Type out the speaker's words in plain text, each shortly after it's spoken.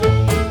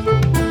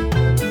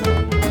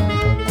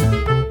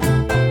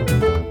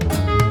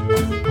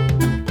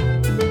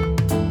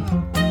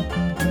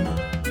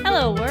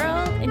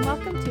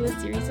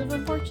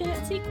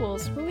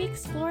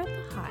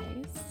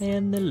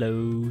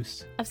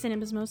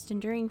cinema's most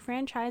enduring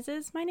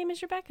franchises. My name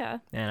is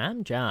Rebecca. And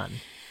I'm John.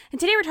 And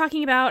today we're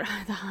talking about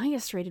the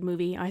highest rated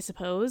movie, I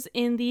suppose,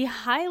 in the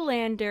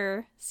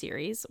Highlander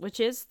series, which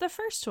is the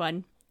first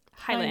one.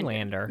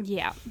 Highlander.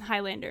 Yeah,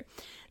 Highlander.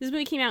 This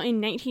movie came out in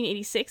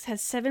 1986,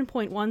 has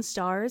 7.1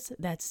 stars.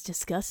 That's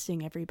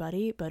disgusting,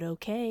 everybody, but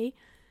okay.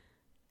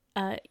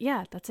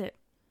 Yeah, that's it.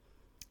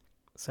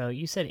 So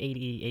you said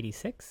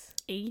 86?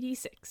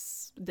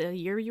 86, the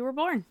year you were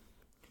born.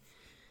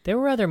 There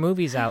were other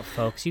movies out,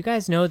 folks. You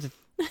guys know that.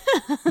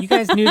 You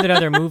guys knew that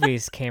other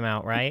movies came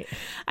out, right?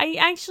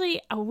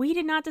 We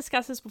did not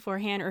discuss this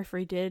beforehand, or if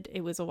we did,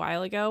 it was a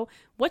while ago.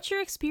 What's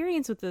your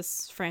experience with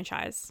this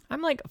franchise?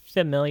 I'm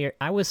familiar.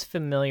 I was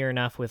familiar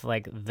enough with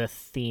the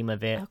theme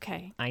of it.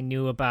 Okay. I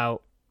knew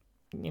about,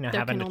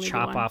 having to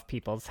chop off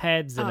people's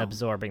heads and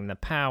absorbing the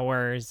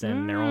powers,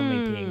 and there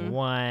only being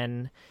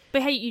one.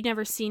 But hey, you'd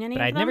never seen any of them?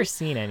 But I'd never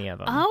seen any of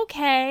them.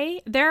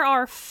 Okay. There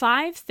are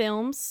 5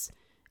 films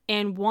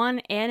and 1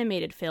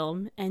 animated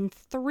film and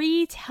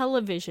 3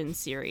 television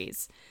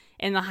series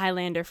in the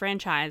Highlander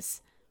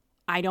franchise.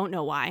 I don't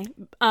know why.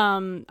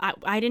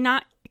 I did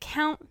not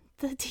count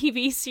the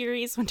TV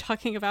series when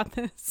talking about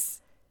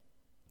this.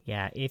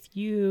 Yeah, if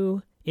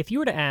you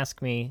were to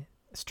ask me,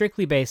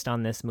 strictly based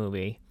on this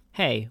movie,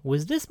 hey,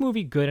 was this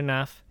movie good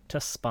enough to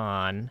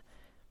spawn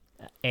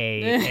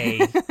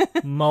a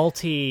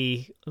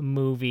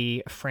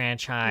multi-movie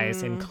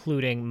franchise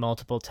including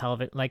multiple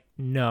television?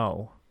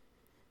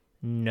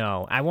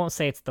 No, I won't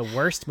say it's the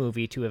worst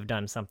movie to have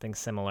done something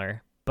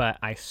similar, but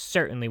I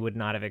certainly would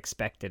not have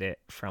expected it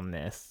from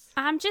this.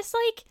 I'm just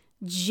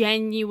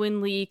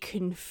genuinely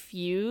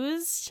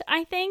confused,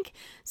 I think.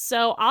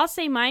 So I'll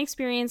say my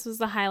experience with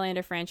the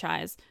Highlander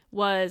franchise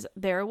was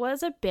there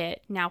was a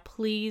bit. Now,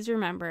 please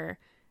remember,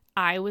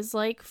 I was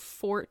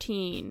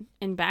 14,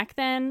 and back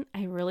then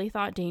I really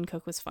thought Dane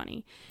Cook was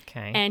funny.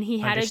 Okay. And he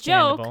had a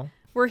joke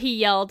where he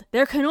yelled,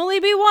 "There can only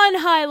be one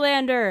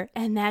Highlander!"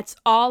 And that's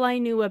all I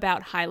knew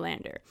about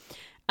Highlander.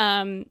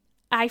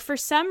 For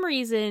some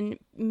reason,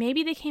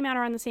 maybe they came out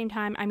around the same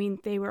time. I mean,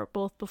 they were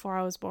both before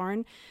I was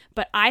born.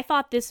 But I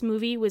thought this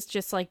movie was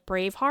just like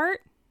Braveheart.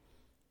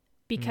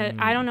 Because,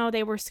 I don't know,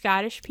 they were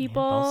Scottish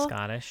people. Yeah, both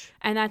Scottish.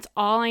 And that's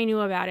all I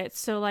knew about it.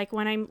 So,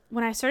 when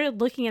I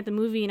started looking at the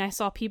movie and I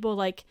saw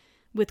people,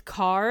 with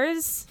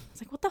cars, I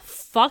was like, what the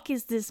fuck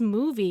is this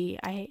movie?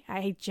 I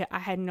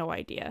had no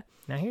idea.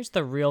 Now, here's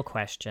the real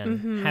question.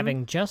 Mm-hmm.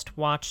 Having just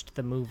watched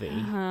the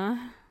movie,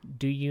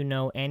 do you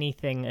know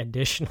anything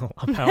additional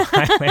about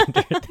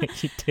Highlander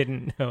that you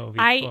didn't know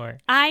before?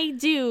 I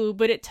do,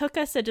 but it took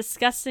us a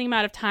disgusting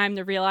amount of time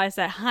to realize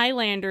that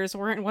Highlanders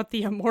weren't what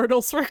the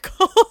Immortals were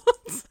called.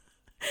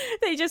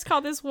 They just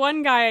called this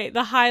one guy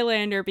the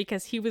Highlander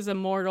because he was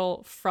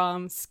immortal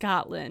from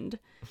Scotland.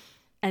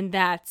 And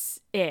that's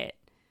it.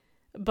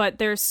 But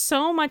there's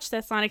so much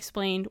that's not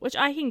explained, which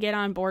I can get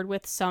on board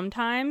with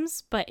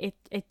sometimes, but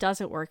it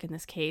doesn't work in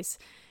this case.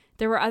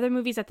 There were other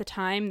movies at the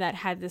time that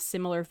had this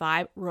similar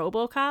vibe.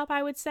 RoboCop,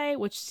 I would say,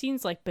 which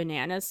seems like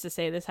bananas to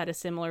say this had a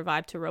similar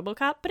vibe to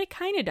RoboCop, but it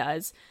kind of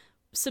does.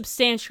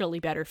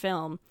 Substantially better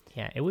film.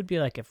 Yeah, it would be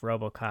like if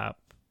RoboCop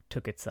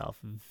took itself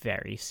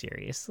very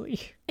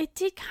seriously. It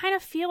did kind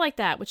of feel like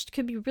that, which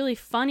could be really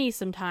funny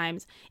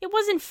sometimes. It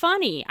wasn't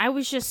funny. I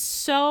was just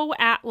so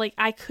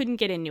I couldn't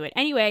get into it.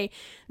 Anyway,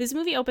 this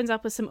movie opens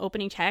up with some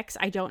opening text.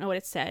 I don't know what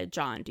it said.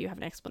 John, do you have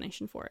an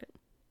explanation for it?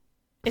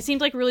 It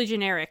seemed really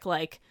generic,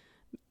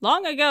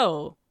 long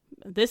ago,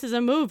 this is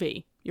a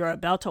movie. You're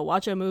about to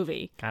watch a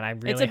movie. God, I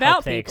really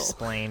hope they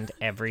explained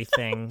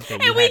everything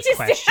that you had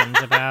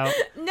questions about.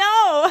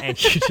 No! And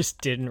you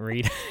just didn't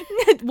read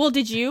it. Well,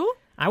 did you?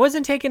 I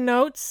wasn't taking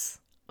notes.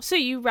 So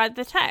you read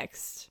the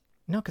text?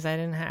 No, because I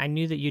didn't. I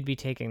knew that you'd be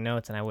taking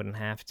notes, and I wouldn't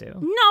have to.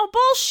 No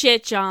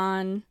bullshit,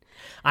 John.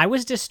 I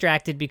was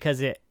distracted because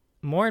it,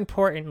 more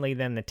importantly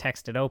than the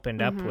text it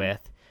opened up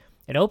with,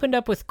 it opened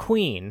up with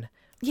Queen,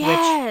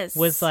 yes, which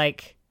was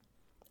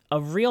a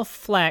real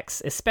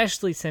flex,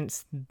 especially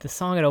since the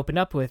song it opened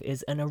up with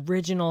is an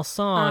original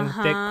song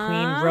that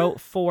Queen wrote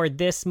for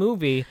this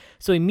movie.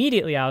 So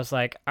immediately I was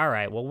like, all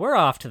right, well, we're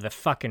off to the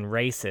fucking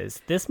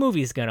races. This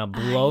movie's gonna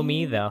blow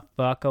me the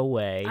fuck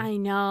away. I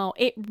know.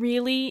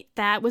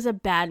 That was a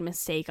bad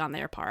mistake on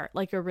their part.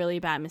 A really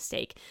bad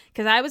mistake.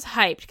 Because I was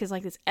hyped because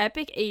this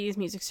epic 80s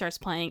music starts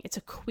playing. It's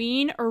a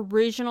Queen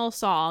original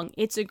song.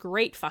 It's a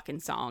great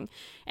fucking song.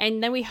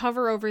 And then we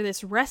hover over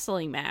this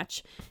wrestling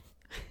match.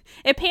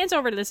 It pans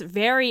over to this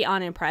very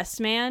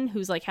unimpressed man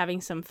who's having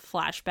some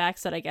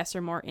flashbacks that I guess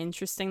are more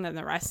interesting than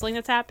the wrestling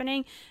that's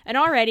happening. And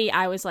already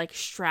I was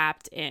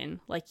strapped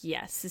in.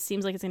 Yes, this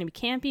seems like it's going to be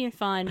campy and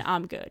fun.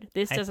 I'm good.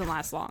 This doesn't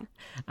last long.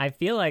 I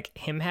feel like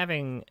him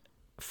having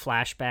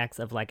flashbacks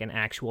of an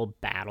actual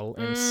battle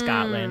in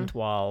Scotland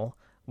while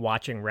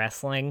watching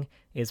wrestling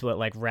is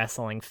what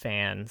wrestling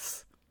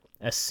fans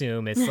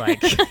assume is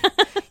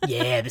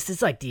yeah, this is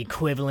the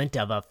equivalent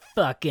of a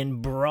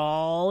fucking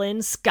brawl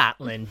in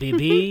Scotland,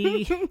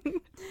 baby.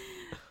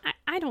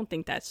 I don't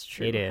think that's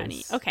true, It is.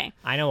 honey. Okay.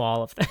 I know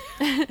all of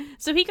that.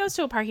 So he goes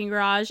to a parking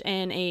garage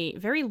and a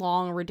very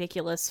long,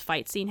 ridiculous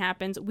fight scene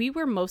happens. We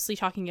were mostly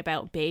talking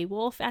about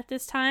Beowulf at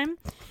this time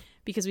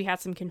because we had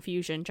some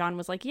confusion. John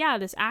was like, yeah,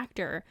 this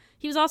actor,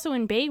 he was also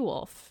in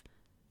Beowulf.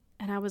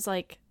 And I was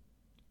like,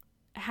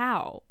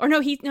 how? Or no,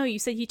 you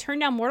said he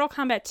turned down Mortal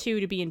Kombat 2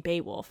 to be in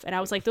Beowulf. And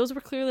I was like, those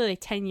were clearly like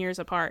 10 years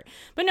apart.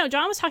 But no,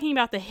 John was talking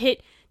about the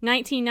hit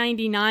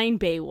 1999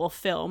 Beowulf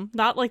film,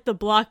 not like the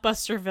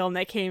blockbuster film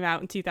that came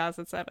out in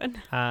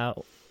 2007.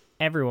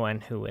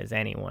 Everyone who is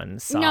anyone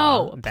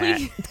saw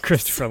that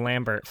Christopher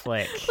Lambert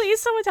flick.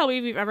 Please, someone tell me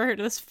if you've ever heard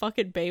of this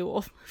fucking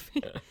Beowulf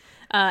movie.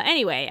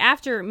 Anyway,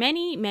 after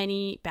many,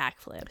 many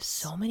backflips.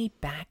 So many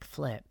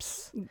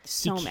backflips.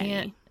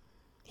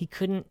 He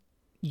couldn't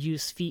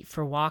use feet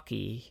for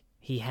walkie.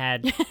 He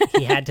had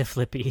to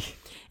flippy.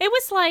 It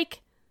was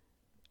like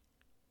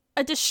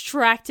a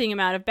distracting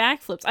amount of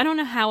backflips. I don't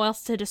know how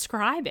else to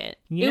describe it.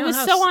 It was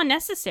so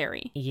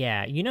unnecessary.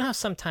 Yeah, you know how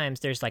sometimes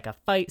there's like a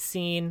fight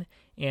scene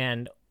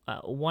and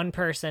one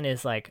person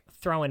is like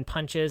throwing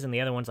punches and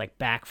the other one's like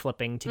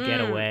backflipping to get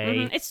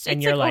away. Mm-hmm. It's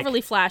like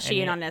overly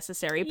flashy and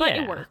unnecessary, but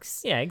it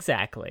works. Yeah,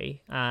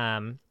 exactly.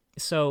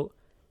 So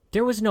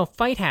there was no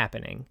fight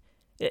happening.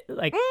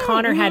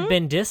 Connor had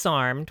been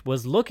disarmed,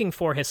 was looking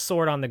for his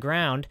sword on the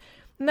ground,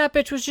 and that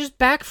bitch was just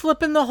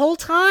backflipping the whole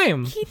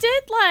time. He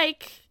did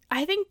like,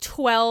 I think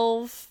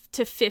 12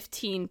 to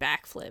 15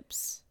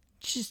 backflips.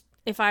 Just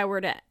if I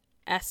were to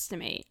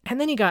estimate. And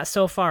then he got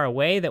so far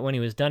away that when he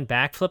was done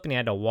backflipping, he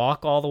had to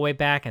walk all the way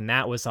back, and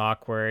that was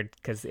awkward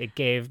because it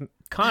gave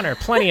Connor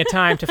plenty of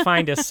time to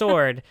find his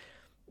sword.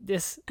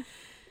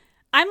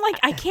 I'm like,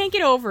 I can't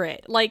get over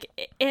it.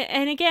 Like,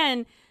 and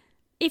again,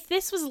 if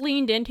this was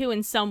leaned into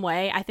in some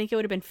way, I think it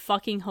would have been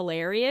fucking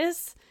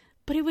hilarious.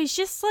 But it was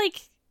just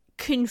like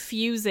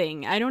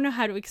confusing. I don't know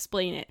how to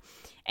explain it.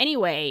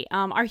 Anyway,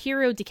 our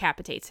hero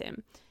decapitates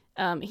him.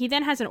 He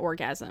then has an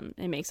orgasm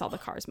and makes all the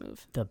cars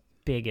move. The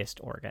biggest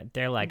organ.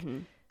 They're like,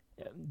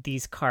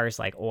 these cars,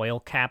 like oil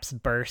caps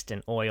burst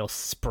and oil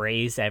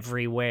sprays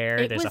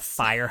everywhere. There's a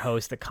fire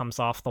hose that comes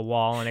off the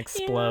wall and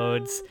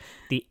explodes. Yeah.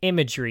 The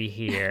imagery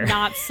here.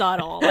 Not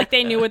subtle. Like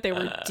they knew what they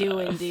were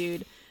doing,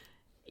 dude.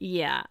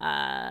 Yeah.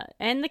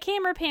 And the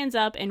camera pans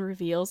up and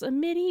reveals a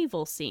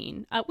medieval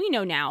scene. We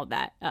know now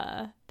that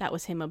that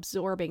was him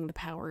absorbing the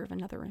power of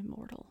another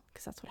immortal,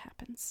 because that's what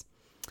happens.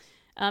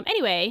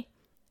 Anyway,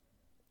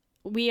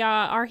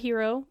 our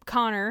hero,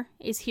 Connor,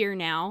 is here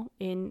now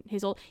in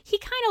his old... He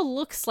kind of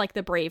looks like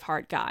the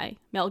Braveheart guy,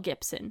 Mel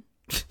Gibson.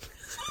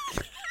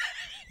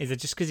 Is it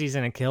just because he's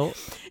in a kilt?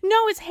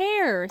 No, his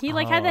hair. He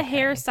had the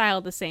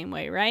hairstyle the same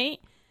way, right?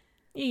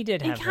 He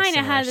did have He kind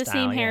of had the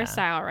same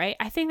hairstyle, right?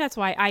 I think that's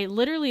why I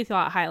literally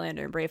thought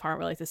Highlander and Braveheart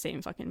were like the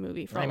same fucking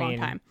movie for a long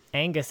time.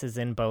 Angus is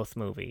in both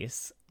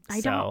movies. I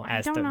don't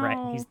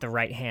know. He's the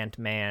right-hand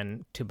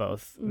man to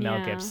both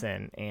Mel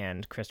Gibson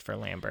and Christopher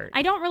Lambert.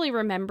 I don't really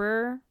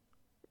remember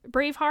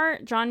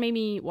Braveheart. John made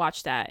me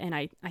watch that, and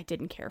I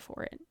didn't care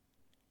for it.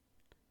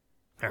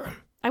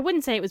 I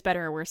wouldn't say it was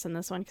better or worse than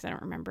this one because I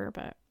don't remember,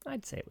 but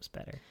I'd say it was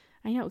better.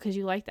 I know, because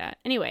you like that.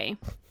 Anyway,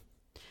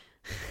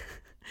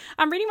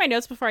 I'm reading my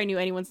notes before I knew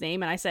anyone's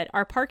name, and I said,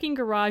 our parking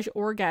garage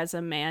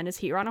orgasm man is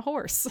here on a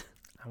horse.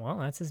 Well,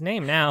 that's his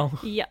name now.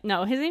 Yeah,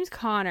 no, his name's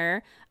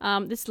Connor.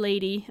 This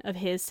lady of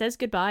his says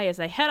goodbye as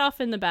they head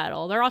off in the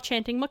battle. They're all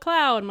chanting,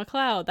 MacLeod,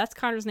 MacLeod. That's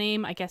Connor's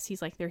name. I guess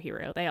he's like their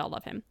hero. They all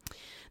love him.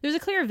 There's a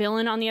clear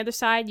villain on the other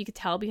side. You could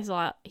tell because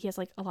he has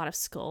like a lot of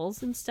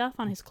skulls and stuff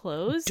on his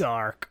clothes.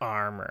 Dark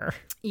armor.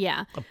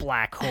 Yeah. A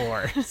black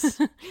horse.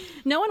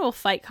 No one will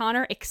fight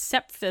Connor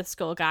except for the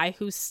skull guy,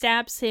 who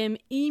stabs him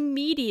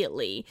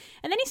immediately.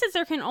 And then he says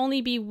there can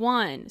only be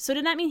one. So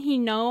did that mean he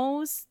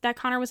knows that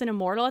Connor was an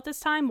immortal at this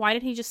time? Why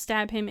did he just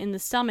stab him in the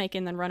stomach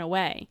and then run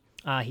away?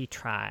 He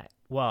tried.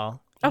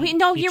 Well.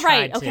 You're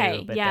right.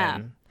 Okay. But yeah.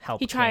 Then help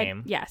he tried.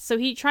 Came. Yeah. So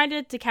he tried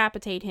to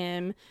decapitate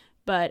him.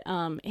 But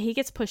he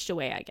gets pushed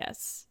away, I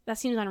guess. That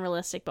seems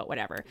unrealistic, but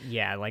whatever.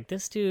 Yeah, like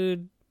this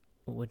dude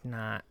would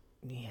not...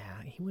 Yeah,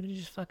 he would have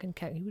just fucking...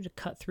 He would have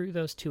cut through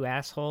those two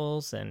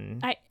assholes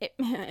and...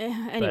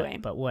 Anyway.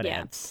 But what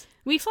else?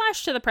 We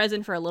flash to the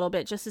present for a little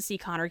bit just to see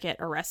Connor get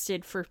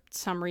arrested for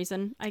some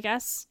reason, I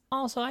guess.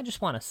 Also, I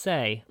just want to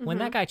say, when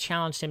that guy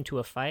challenged him to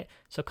a fight...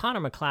 So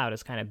Connor MacLeod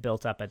is kind of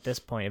built up at this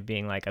point of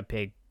being like a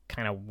big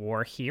kind of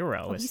war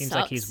hero. It seems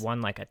like he's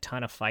won like a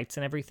ton of fights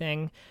and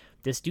everything.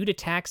 This dude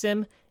attacks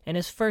him, and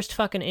his first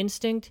fucking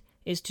instinct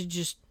is to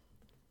just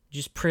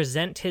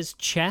present his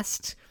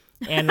chest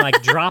and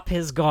like drop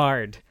his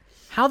guard.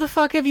 How the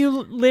fuck have you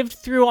lived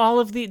through all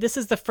of this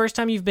is the first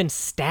time you've been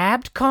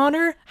stabbed,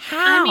 Connor?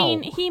 How?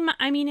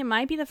 I mean, it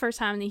might be the first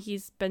time that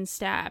he's been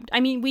stabbed. I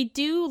mean, we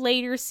do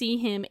later see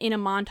him in a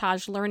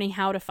montage learning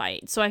how to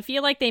fight. So I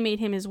feel like they made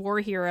him his war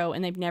hero,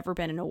 and they've never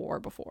been in a war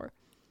before.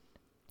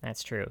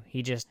 That's true.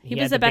 He was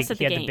the best at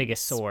the game. He had the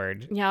biggest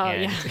sword.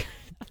 Yeah.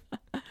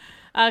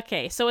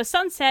 Okay, so a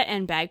sunset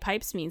and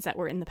bagpipes means that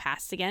we're in the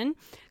past again.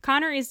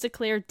 Connor is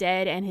declared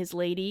dead and his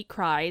lady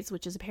cries,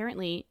 which is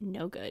apparently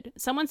no good.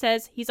 Someone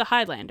says he's a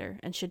Highlander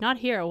and should not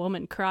hear a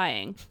woman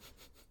crying.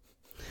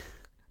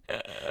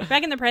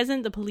 Back in the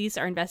present, the police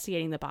are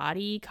investigating the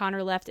body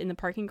Connor left in the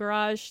parking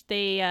garage.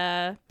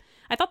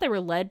 I thought they were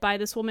led by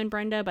this woman,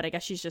 Brenda, but I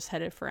guess she's just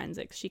head of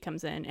forensics. She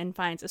comes in and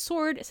finds a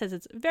sword. It says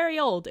it's very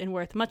old and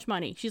worth much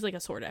money. She's like a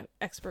sword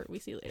expert we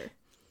see later.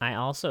 I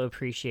also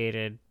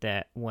appreciated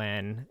that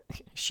when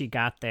she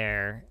got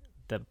there,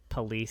 the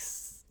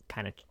police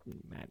kind of,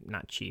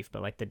 not chief,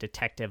 but like the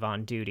detective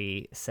on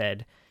duty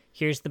said,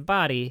 here's the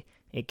body.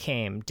 It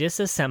came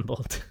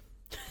disassembled.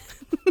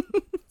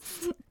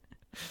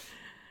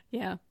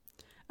 Yeah.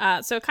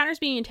 So Connor's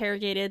being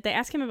interrogated. They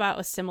ask him about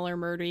a similar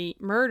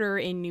murder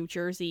in New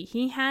Jersey.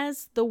 He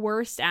has the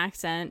worst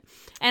accent.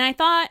 And I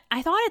thought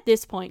at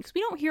this point, because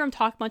we don't hear him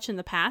talk much in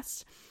the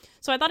past,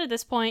 so I thought at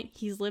this point,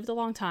 he's lived a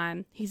long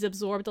time. He's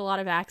absorbed a lot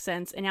of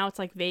accents, and now it's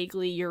like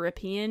vaguely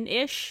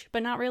European-ish,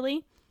 but not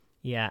really.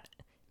 Yeah.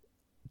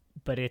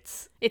 But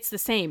it's the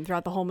same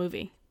throughout the whole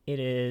movie. It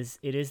is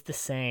the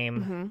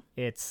same. Mm-hmm.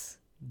 It's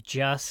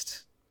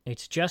just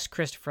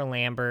Christopher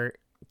Lambert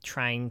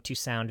trying to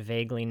sound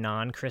vaguely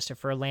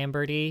non-Christopher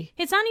Lambert-y.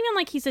 It's not even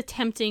like he's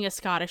attempting a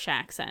Scottish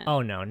accent.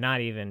 Oh no,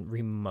 not even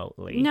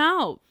remotely.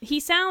 No, he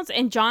sounds,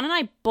 and John and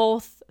I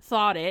both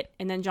thought it,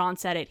 and then John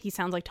said it, he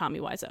sounds like Tommy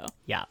Wiseau.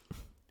 Yeah.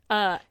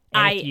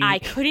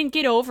 I couldn't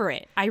get over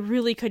it. I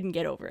really couldn't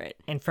get over it.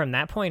 And from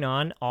that point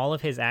on, all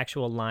of his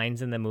actual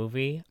lines in the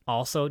movie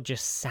also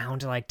just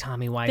sound like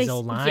Tommy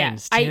Wiseau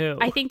lines, too.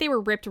 I think they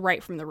were ripped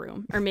right from The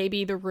Room, or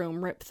maybe The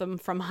Room ripped them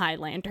from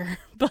Highlander,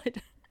 but...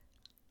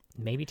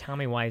 Maybe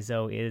Tommy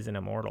Wiseau is an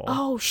immortal.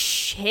 Oh,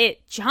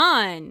 shit.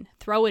 John,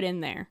 throw it in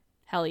there.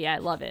 Hell yeah, I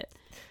love it.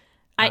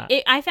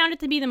 I found it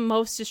to be the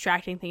most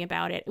distracting thing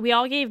about it. We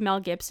all gave Mel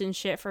Gibson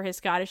shit for his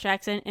Scottish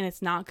accent, and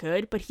it's not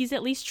good, but he's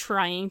at least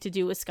trying to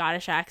do a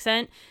Scottish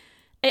accent.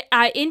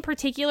 In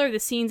particular, the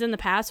scenes in the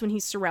past when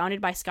he's surrounded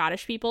by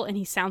Scottish people and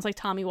he sounds like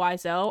Tommy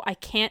Wiseau, I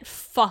can't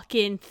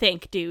fucking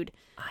think, dude.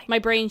 My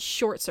brain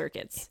short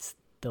circuits. It's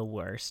the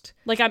worst.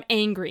 Like, I'm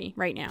angry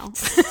right now.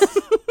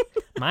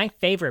 My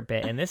favorite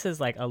bit, and this is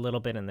like a little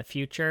bit in the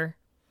future,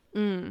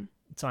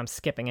 so I'm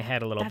skipping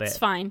ahead a little bit. That's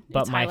fine.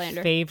 But it's my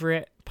Highlander.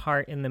 favorite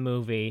part in the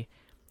movie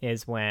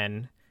is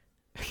when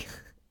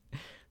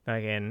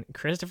again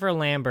Christopher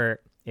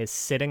Lambert is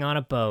sitting on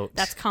a boat.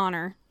 That's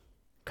Connor.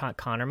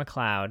 Connor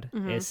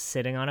McLeod is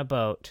sitting on a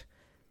boat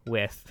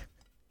with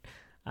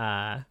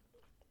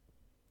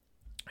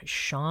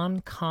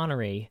Sean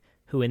Connery,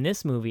 who in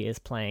this movie is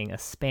playing a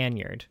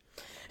Spaniard,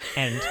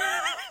 and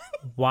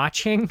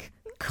watching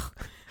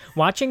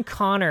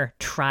Connor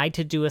try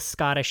to do a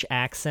Scottish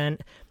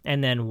accent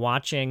and then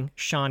watching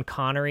Sean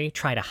Connery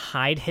try to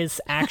hide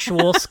his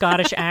actual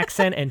Scottish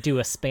accent and do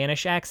a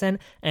Spanish accent,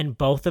 and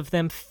both of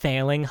them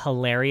failing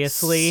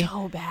hilariously.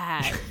 So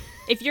bad.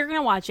 If you're going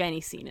to watch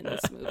any scene in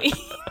this movie,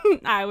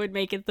 I would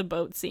make it the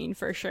boat scene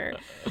for sure.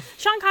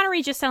 Sean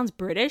Connery just sounds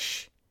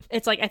British.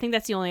 It's like, I think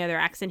that's the only other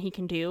accent he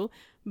can do.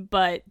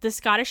 But the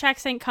Scottish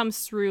accent comes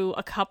through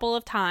a couple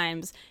of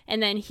times,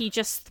 and then he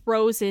just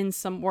throws in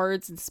some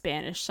words in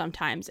Spanish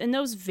sometimes. And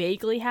those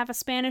vaguely have a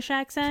Spanish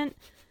accent.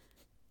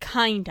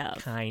 Kind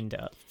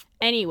of.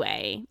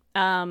 Anyway,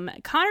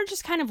 Connor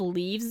just kind of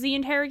leaves the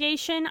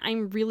interrogation.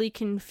 I'm really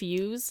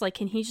confused. Like,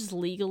 can he just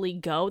legally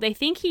go? They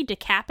think he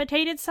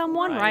decapitated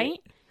someone,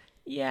 right?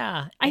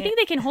 Yeah. I think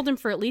they can hold him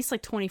for at least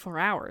like 24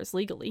 hours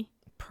legally.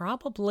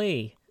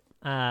 Probably.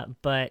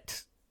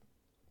 But...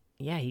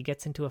 yeah, he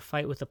gets into a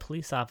fight with a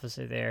police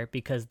officer there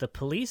because the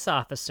police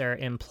officer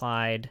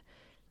implied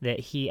that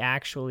he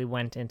actually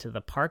went into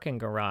the parking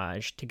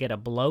garage to get a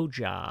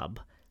blowjob.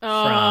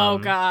 Oh,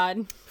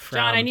 God.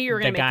 John, I knew you were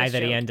going to make the guy this that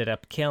joke. he ended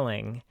up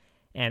killing.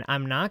 And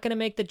I'm not going to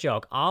make the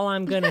joke. All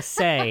I'm going to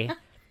say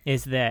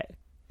is that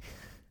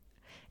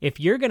if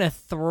you're going to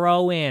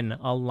throw in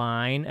a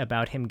line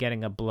about him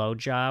getting a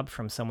blowjob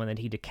from someone that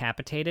he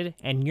decapitated,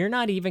 and you're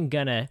not even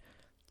going to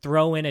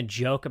throw in a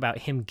joke about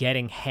him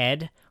getting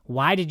head,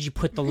 why did you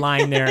put the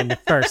line there in the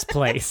first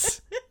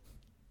place?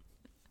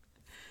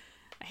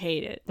 I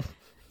hate it.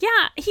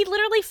 Yeah, he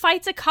literally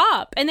fights a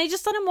cop, and they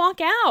just let him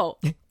walk out.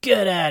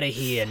 Get out of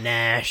here,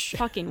 Nash.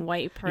 Fucking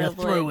white privilege.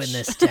 You're through in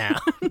this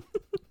town.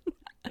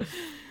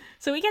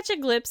 So we catch a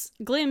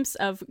glimpse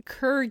of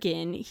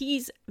Kurgan.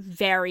 He's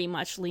very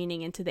much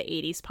leaning into the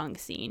 80s punk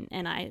scene,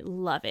 and I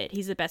love it.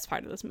 He's the best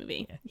part of this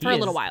movie for a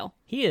little while.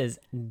 He is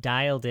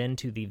dialed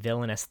into the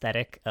villain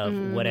aesthetic of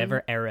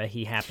whatever era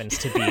he happens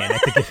to be in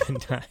at the given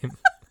time.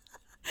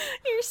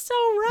 You're so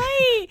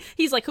right.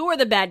 He's like, who are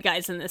the bad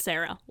guys in this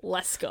era?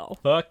 Let's go.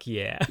 Fuck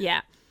yeah.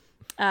 Yeah.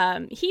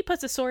 He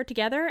puts a sword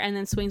together and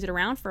then swings it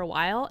around for a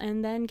while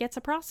and then gets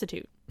a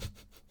prostitute.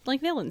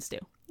 Like villains do.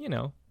 You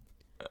know.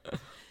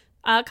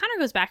 Connor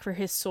goes back for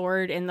his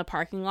sword in the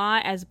parking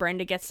lot as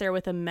Brenda gets there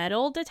with a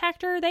metal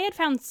detector. They had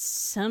found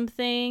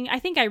something. I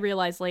think I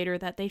realized later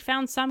that they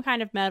found some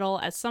kind of metal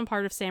as some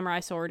part of Samurai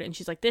Sword, and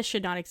she's like, this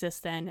should not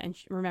exist then. And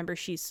remember,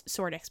 she's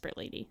sword expert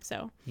lady.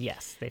 So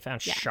yes, they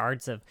found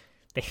shards of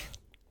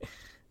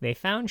they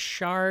found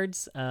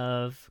shards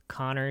of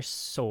Connor's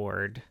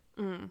sword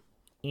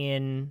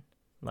in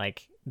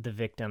like the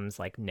victim's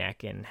like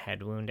neck and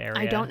head wound area.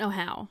 I don't know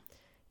how.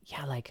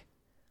 Yeah, like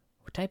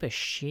type of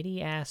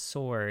shitty ass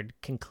sword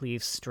can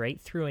cleave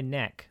straight through a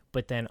neck,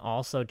 but then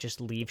also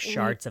just leave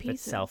shards of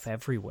itself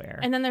everywhere?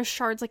 And then there's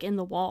shards like in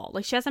the wall.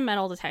 Like she has a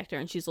metal detector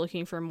and she's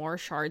looking for more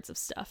shards of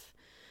stuff.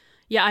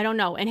 Yeah, I don't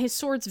know. And his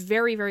sword's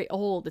very, very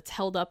old. It's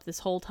held up this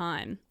whole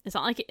time. It's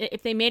not like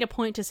if they made a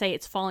point to say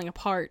it's falling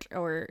apart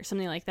or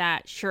something like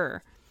that,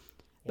 sure.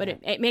 But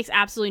it makes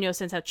absolutely no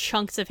sense how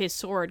chunks of his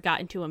sword got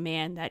into a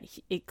man that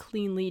it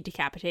cleanly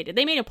decapitated.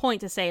 They made a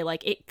point to say,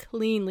 like, it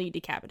cleanly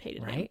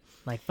decapitated him. Right?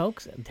 Like,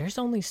 folks, there's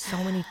only so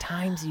many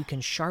times you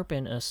can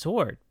sharpen a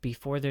sword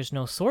before there's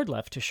no sword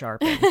left to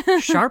sharpen.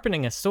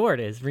 Sharpening a sword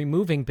is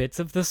removing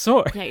bits of the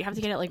sword. Yeah, you have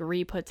to get it, like,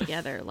 re-put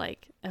together.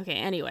 Like, okay,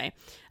 anyway.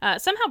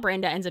 Somehow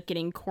Brenda ends up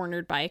getting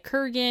cornered by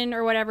Kurgan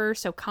or whatever,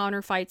 so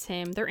Connor fights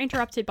him. They're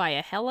interrupted by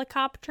a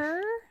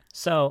helicopter.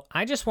 So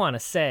I just want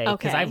to say,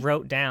 because I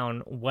wrote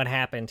down what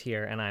happened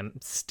here, and I'm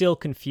still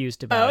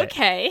confused about it.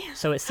 Okay.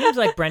 So it seems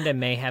like Brenda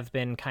may have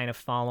been kind of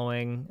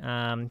following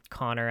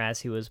Connor as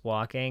he was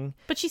walking.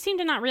 But she seemed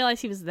to not realize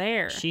he was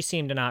there. She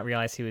seemed to not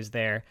realize he was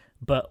there.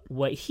 But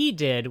what he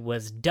did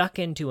was duck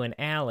into an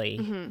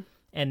alley,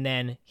 and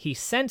then he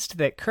sensed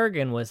that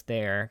Kurgan was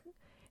there,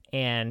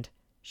 and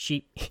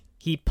he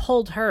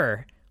pulled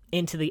her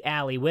into the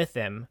alley with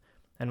him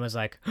and was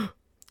like,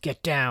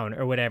 get down,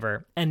 or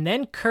whatever. And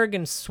then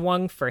Kurgan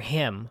swung for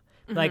him.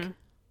 Like,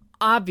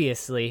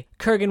 obviously,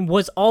 Kurgan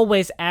was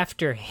always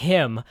after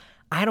him.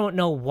 I don't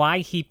know why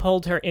he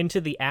pulled her into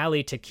the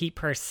alley to keep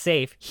her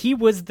safe. He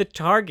was the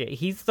target.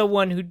 He's the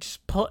one who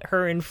just put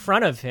her in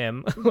front of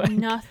him. Like,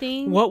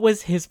 Nothing. What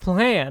was his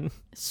plan?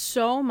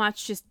 So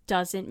much just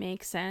doesn't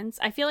make sense.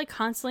 I feel like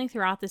constantly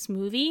throughout this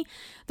movie,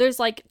 there's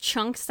like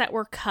chunks that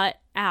were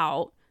cut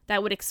out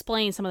that would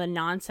explain some of the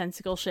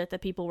nonsensical shit that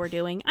people were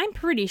doing. I'm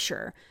pretty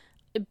sure.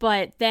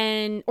 But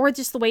then, or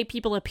just the way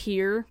people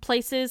appear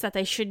places that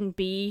they shouldn't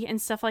be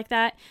and stuff like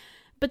that.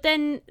 But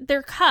then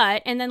they're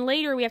cut, and then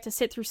later we have to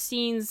sit through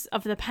scenes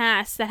of the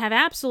past that have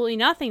absolutely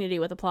nothing to do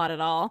with the plot at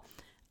all.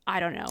 I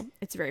don't know.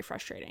 It's very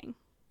frustrating.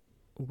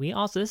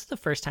 This is the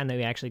first time that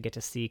we actually get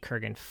to see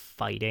Kurgan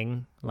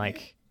fighting,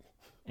 like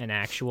an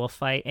actual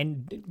fight.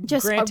 And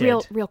just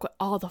granted, real quick,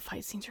 all the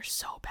fight scenes are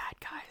so bad,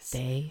 guys.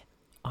 They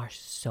are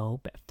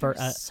so bad.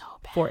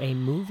 For a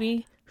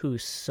movie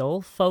whose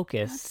sole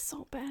focus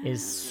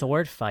is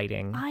sword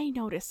fighting. I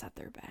noticed that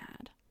they're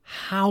bad.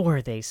 How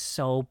are they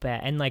so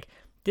bad? And like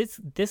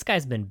this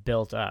guy's been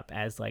built up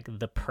as like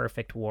the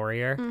perfect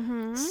warrior.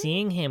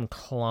 Seeing him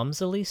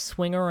clumsily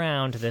swing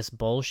around this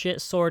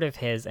bullshit sword of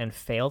his and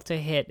fail to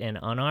hit an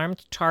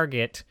unarmed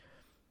target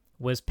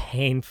was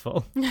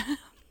painful.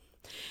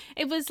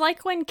 It was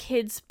like when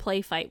kids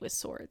play fight with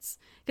swords.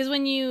 Because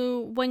when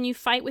you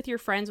fight with your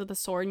friends with a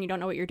sword and you don't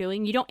know what you're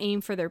doing, you don't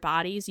aim for their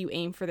bodies, you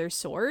aim for their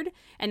sword.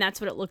 And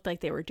that's what it looked like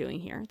they were doing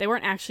here. They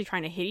weren't actually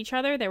trying to hit each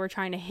other. They were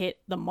trying to hit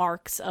the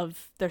marks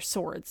of their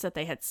swords that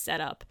they had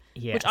set up.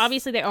 Yes. Which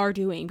obviously they are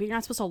doing, but you're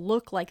not supposed to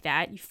look like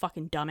that, you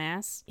fucking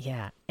dumbass.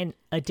 Yeah. And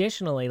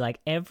additionally,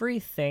 like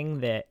everything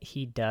that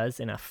he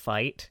does in a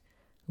fight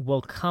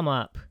will come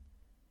up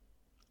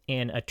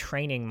in a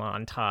training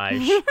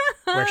montage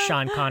where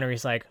Sean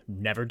Connery's like,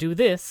 never do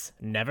this,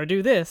 never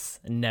do this,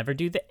 never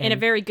do that. In a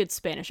very good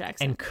Spanish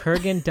accent. And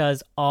Kurgan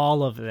does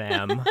all of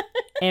them,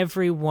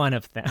 every one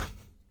of them.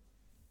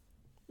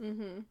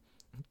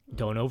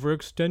 Don't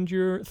overextend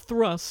your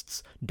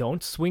thrusts.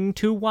 Don't swing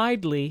too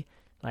widely.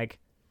 Like,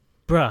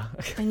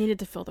 bruh. I needed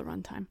to fill the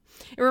runtime.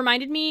 It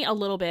reminded me a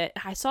little bit.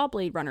 I saw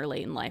Blade Runner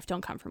late in life.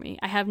 Don't come for me.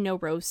 I have no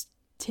rose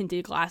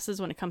tinted glasses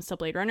when it comes to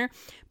Blade Runner,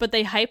 but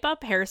they hype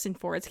up Harrison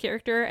Ford's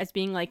character as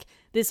being like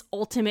this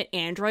ultimate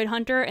android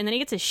hunter, and then he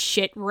gets his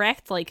shit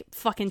wrecked like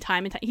fucking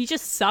time and time. He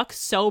just sucks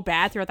so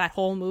bad throughout that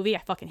whole movie. I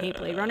fucking hate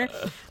Blade Runner.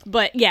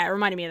 But yeah, it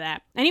reminded me of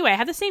that. Anyway, I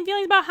have the same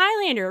feelings about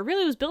Highlander. It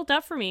really was built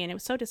up for me and it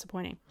was so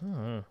disappointing.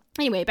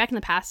 Anyway, back in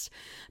the past,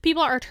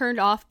 people are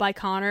turned off by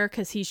Connor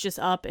because he's just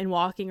up and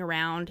walking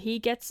around. He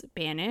gets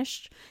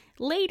banished.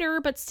 Later,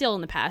 but still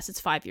in the past,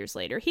 it's 5 years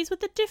later. He's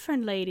with a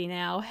different lady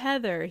now,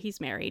 Heather. He's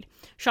married.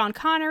 Sean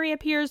Connery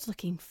appears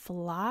looking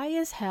fly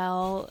as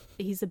hell.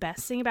 He's the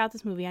best thing about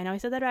this movie. I know I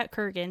said that about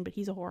Kurgan, but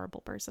he's a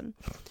horrible person.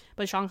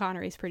 But Sean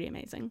Connery is pretty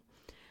amazing.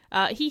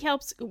 He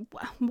helps.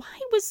 Why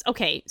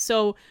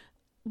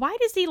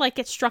does he like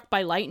get struck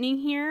by lightning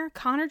here?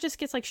 Connor just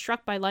gets like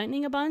struck by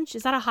lightning a bunch.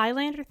 Is that a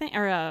Highlander thing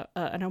or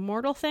an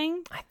immortal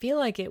thing? I feel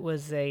like it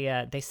was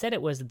they said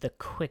it was the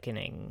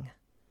quickening.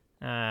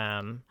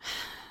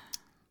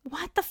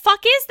 What the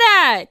fuck is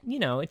that? You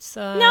know, it's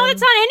no,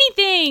 it's not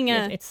anything.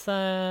 It's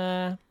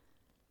the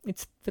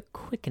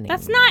quickening.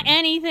 That's not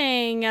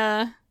anything.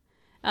 The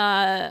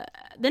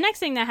next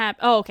thing that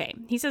happened. Oh, okay.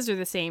 He says they're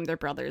the same. They're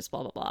brothers.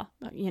 Blah blah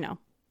blah.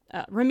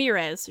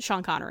 Ramirez,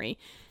 Sean Connery,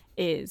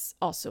 is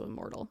also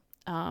immortal.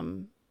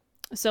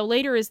 So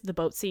later is the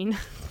boat scene.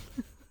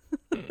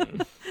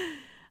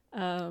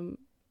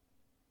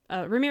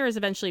 Ramirez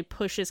eventually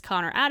pushes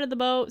Connor out of the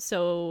boat,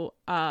 so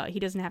he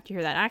doesn't have to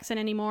hear that accent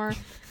anymore.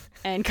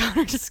 And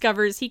Connor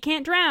discovers he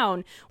can't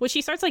drown, which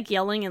he starts like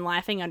yelling and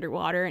laughing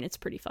underwater, and it's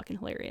pretty fucking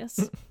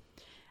hilarious.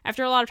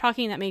 After a lot of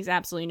talking that makes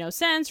absolutely no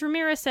sense,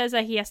 Ramirez says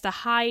that he has to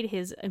hide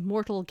his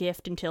immortal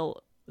gift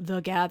until the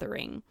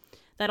gathering.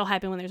 That'll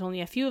happen when there's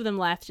only a few of them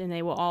left, and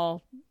they will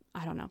all,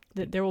 I don't know,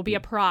 there will be a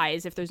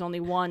prize if there's only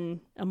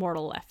one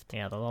immortal left.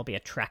 Yeah, they'll all be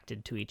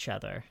attracted to each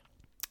other.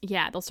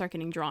 Yeah, they'll start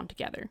getting drawn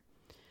together.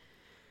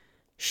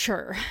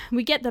 Sure.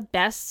 We get the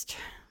best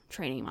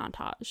training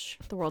montage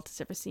the world has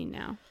ever seen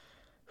now.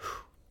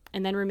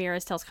 And then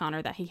Ramirez tells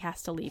Connor that he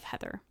has to leave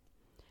Heather.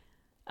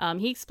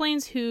 He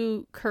explains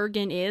who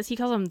Kurgan is. He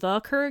calls him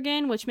the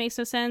Kurgan, which makes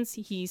no sense.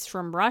 He's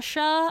from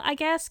Russia, I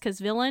guess, because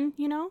villain,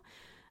 you know?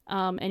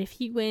 And if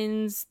he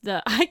wins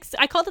the...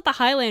 I called it the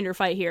Highlander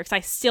fight here, because I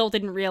still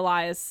didn't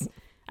realize...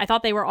 I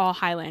thought they were all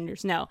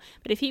Highlanders. No.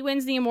 But if he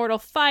wins the immortal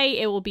fight,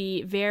 it will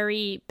be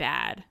very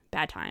bad.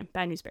 Bad time.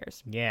 Bad news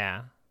bears.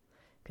 Yeah,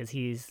 because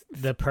he's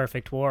the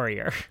perfect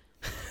warrior.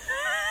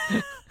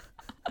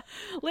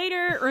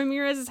 Later,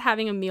 Ramirez is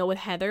having a meal with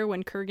Heather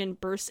when Kurgan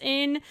bursts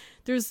in.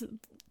 There's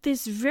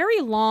this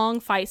very long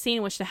fight scene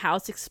in which the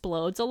house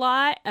explodes a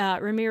lot.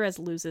 Ramirez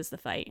loses the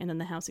fight, and then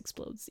the house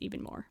explodes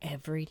even more.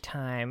 Every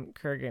time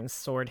Kurgan's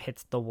sword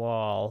hits the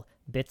wall,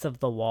 bits of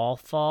the wall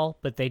fall,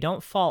 but they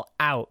don't fall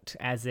out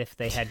as if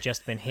they had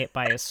just been hit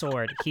by a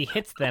sword. He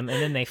hits them,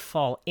 and then they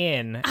fall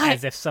in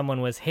as if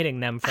someone was hitting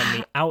them from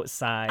the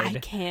outside. I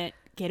can't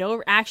get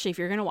over... Actually, if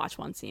you're going to watch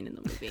one scene in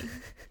the movie,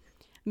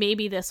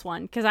 maybe this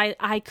one, because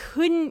I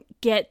couldn't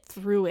get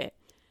through it.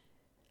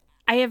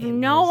 I have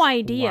no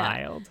idea.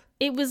 Wild.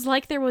 It was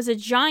like there was a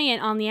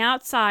giant on the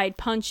outside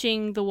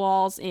punching the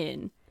walls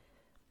in,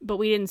 but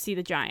we didn't see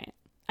the giant.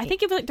 I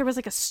think there was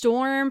like a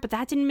storm, but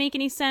that didn't make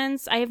any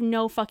sense. I have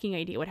no fucking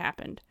idea what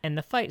happened. And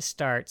the fight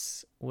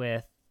starts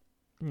with,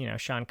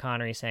 Sean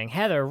Connery saying,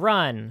 "Heather,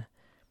 run!"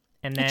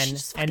 And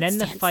then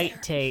the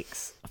fight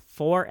takes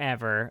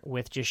forever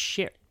with just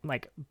shit,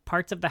 like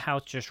parts of the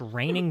house just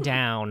raining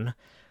down,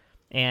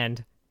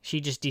 and she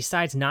just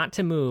decides not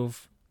to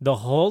move the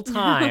whole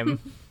time.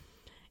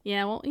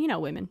 Yeah, well,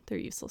 women, they're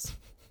useless.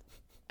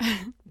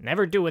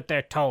 Never do what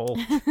they're told.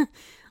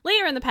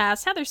 Later in the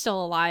past, Heather's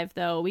still alive,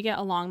 though. We get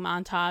a long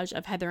montage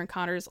of Heather and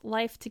Connor's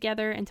life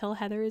together until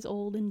Heather is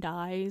old and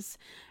dies.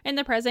 In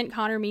the present,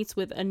 Connor meets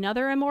with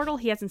another immortal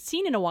he hasn't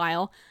seen in a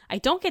while. I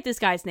don't get this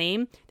guy's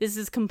name. This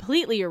is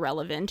completely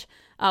irrelevant.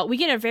 We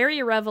get a very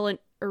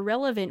irrelevant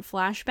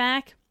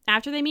flashback.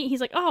 After they meet,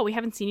 he's like, oh, we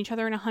haven't seen each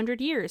other in 100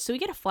 years. So we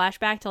get a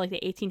flashback to like the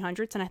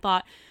 1800s, and I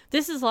thought,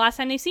 this is the last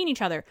time they've seen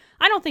each other.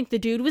 I don't think the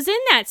dude was in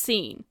that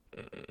scene.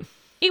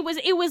 It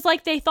was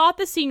like they thought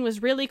the scene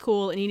was really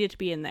cool and needed to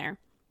be in there.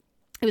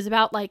 It was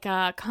about like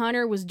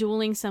Connor was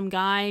dueling some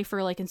guy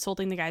for like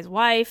insulting the guy's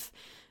wife,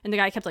 and the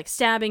guy kept like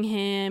stabbing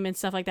him and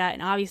stuff like that,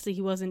 and obviously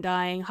he wasn't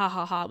dying. Ha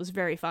ha ha, it was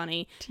very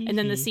funny. And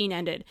then the scene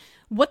ended.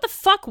 What the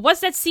fuck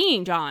was that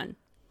scene, John?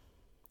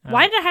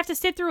 Why did I have to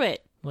sit through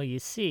it? Well, you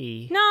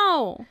see...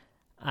 No!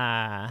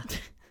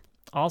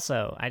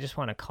 Also, I just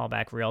want to call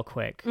back real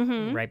quick,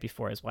 right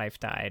before his wife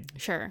died.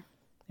 Sure.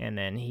 And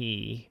then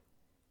he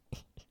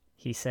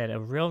said a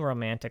real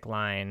romantic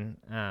line.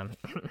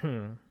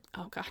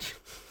 Oh, gosh.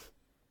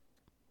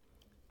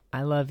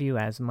 I love you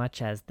as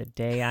much as the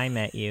day I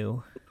met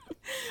you.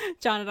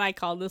 John and I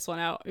called this one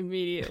out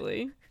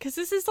immediately. Because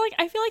this is like,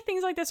 I feel like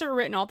things like this are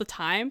written all the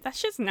time.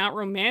 That's just not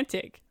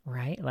romantic.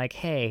 Right? Like,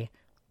 hey...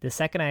 The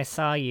second I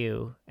saw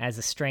you as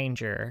a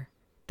stranger,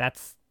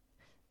 that's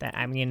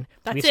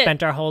we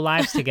spent our whole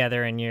lives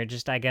together, and you're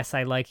just, I guess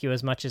I like you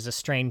as much as a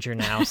stranger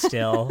now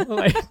still.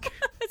 Like,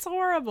 it's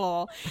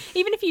horrible.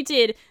 Even if you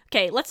did,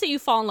 okay, let's say you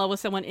fall in love with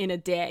someone in a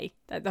day.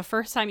 That the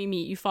first time you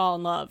meet, you fall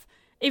in love.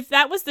 If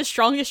that was the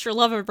strongest your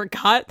love ever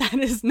got, that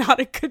is not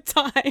a good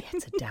time.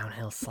 It's a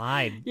downhill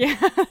slide. Yeah,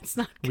 it's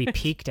not good. We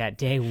peaked at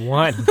day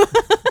one.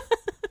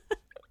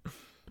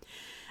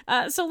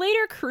 So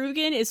later,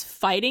 Kurgan is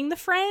fighting the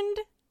friend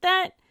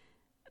that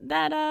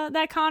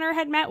Connor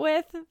had met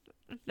with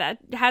that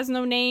has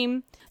no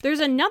name. There's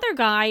another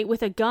guy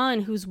with a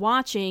gun who's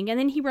watching, and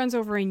then he runs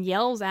over and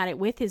yells at it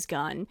with his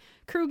gun.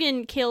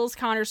 Kurgan kills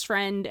Connor's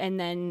friend, and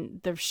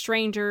then the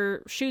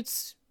stranger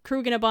shoots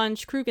Kurgan a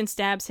bunch. Kurgan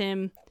stabs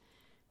him,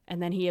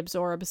 and then he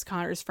absorbs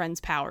Connor's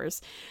friend's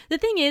powers. The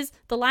thing is,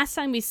 the last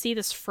time we see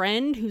this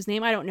friend, whose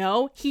name I don't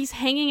know, he's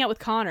hanging out with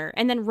Connor,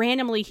 and then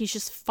randomly he's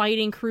just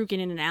fighting Kurgan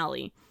in an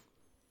alley.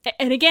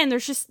 And again,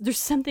 there's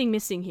something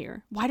missing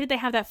here. Why did they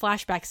have that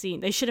flashback scene?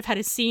 They should have had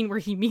a scene where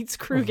he meets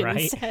Kurgan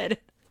instead.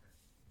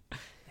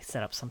 They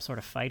set up some sort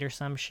of fight or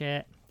some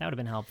shit. That would have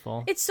been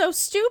helpful. It's so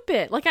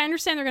stupid. Like, I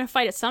understand they're going to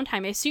fight at some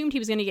time. I assumed he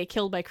was going to get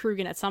killed by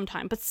Kurgan at some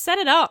time. But set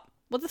it up.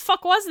 What the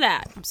fuck was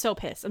that? I'm so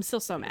pissed. I'm still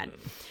so mad.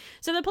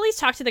 So the police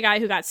talk to the guy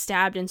who got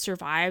stabbed and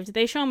survived.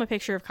 They show him a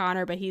picture of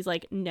Connor, but he's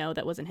like, no,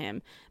 that wasn't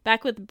him.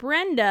 Back with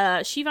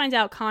Brenda, she finds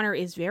out Connor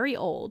is very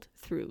old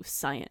through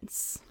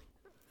science.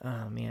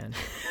 Oh, man.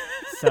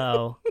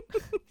 So,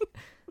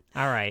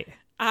 all right.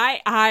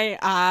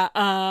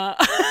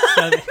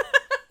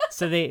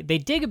 So they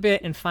dig a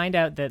bit and find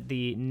out that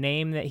the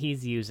name that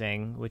he's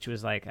using, which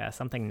was like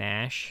something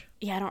Nash.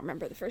 Yeah, I don't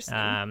remember the first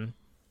name.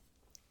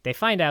 They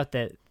find out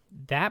that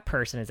that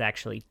person is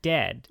actually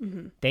dead.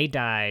 They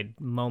died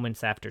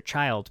moments after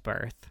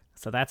childbirth.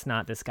 So that's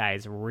not this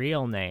guy's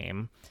real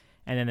name.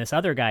 And then this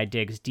other guy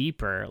digs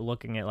deeper,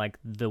 looking at like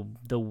the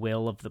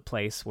will of the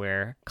place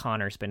where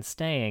Connor's been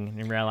staying,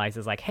 and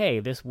realizes like, hey,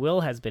 this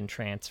will has been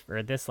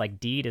transferred. This like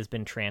deed has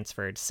been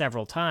transferred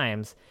several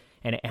times,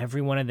 and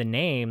every one of the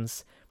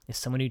names is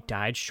someone who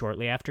died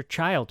shortly after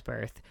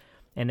childbirth.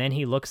 And then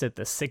he looks at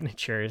the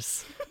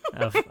signatures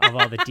of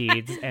all the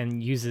deeds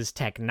and uses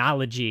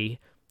technology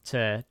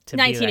to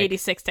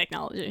 1986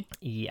 technology.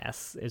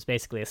 Yes, it was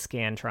basically a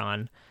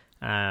Scantron,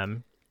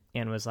 and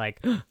was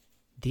like,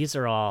 these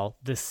are all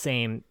the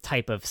same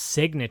type of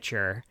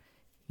signature.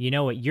 You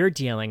know what you're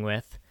dealing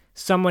with?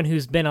 Someone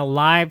who's been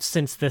alive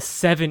since the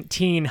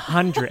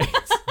 1700s.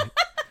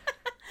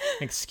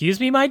 Excuse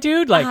me, my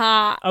dude?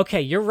 Like,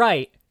 okay, you're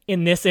right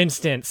in this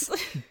instance,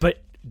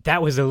 but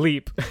that was a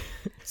leap.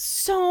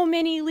 So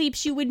many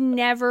leaps. You would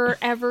never,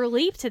 ever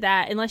leap to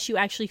that unless you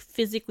actually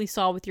physically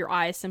saw with your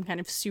eyes some kind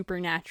of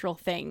supernatural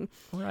thing.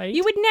 Right.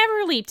 You would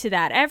never leap to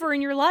that ever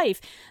in your life.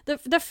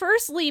 The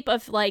first leap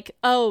of like,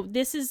 oh,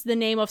 this is the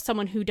name of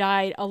someone who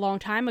died a long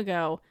time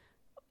ago.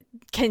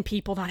 Can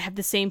people not have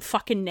the same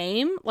fucking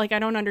name? Like, I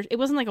don't understand. It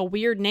wasn't like a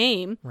weird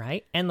name.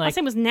 Right. And like, last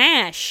name was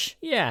Nash.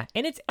 Yeah.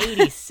 And it's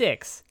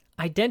 86.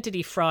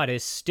 Identity fraud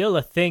is still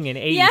a thing in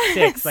 86.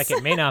 Yes. Like,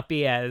 it may not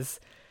be as,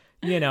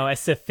 as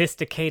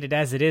sophisticated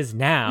as it is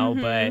now,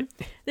 but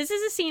this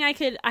is a scene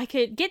I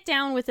could get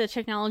down with the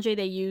technology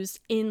they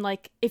used in,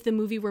 like, if the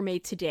movie were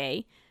made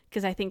today,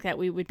 because I think that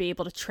we would be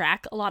able to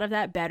track a lot of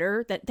that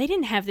better. That they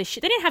didn't have this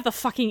shit. They didn't have the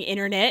fucking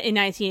internet in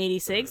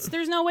 1986.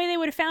 There's no way they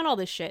would have found all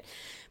this shit.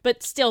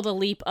 But still, the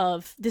leap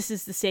of this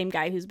is the same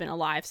guy who's been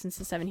alive since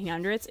the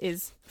 1700s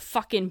is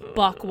fucking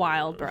buck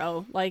wild,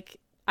 bro. Like,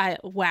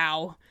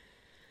 wow.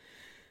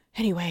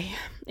 Anyway,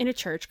 in a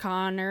church,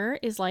 Connor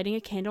is lighting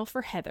a candle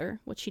for Heather,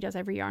 which she does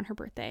every year on her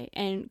birthday.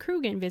 And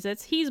Crugen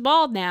visits. He's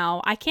bald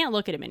now. I can't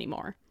look at him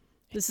anymore.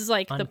 This is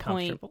like the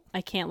point.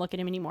 I can't look at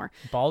him anymore.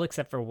 Bald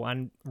except for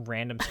one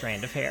random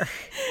strand of hair.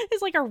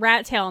 It's like a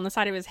rat tail on the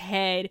side of his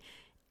head.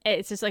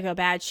 It's just like a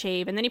bad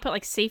shave. And then he put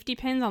like safety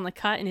pins on the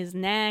cut in his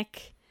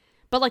neck.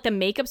 But like the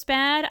makeup's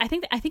bad. I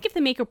think if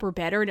the makeup were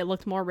better and it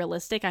looked more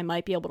realistic, I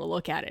might be able to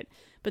look at it.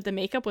 But the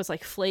makeup was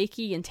like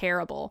flaky and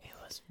terrible. It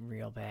was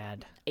real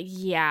bad.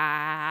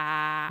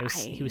 Yeah.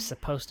 He was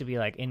supposed to be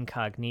like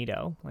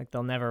incognito. Like,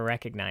 they'll never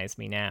recognize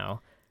me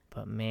now.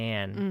 But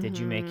man, did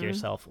you make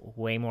yourself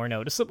way more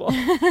noticeable.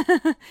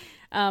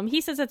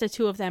 He says that the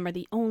two of them are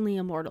the only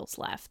immortals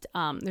left.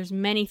 There's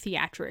many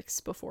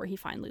theatrics before he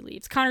finally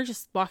leaves. Connor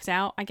just walks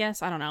out, I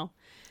guess. I don't know.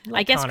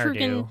 I guess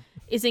Crugen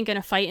isn't going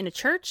to fight in a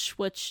church,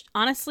 which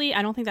honestly,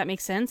 I don't think that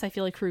makes sense. I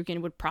feel like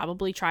Crugen would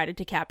probably try to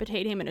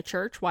decapitate him in a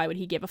church. Why would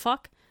he give a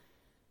fuck?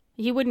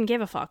 He wouldn't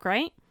give a fuck,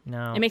 right?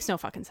 No. It makes no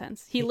fucking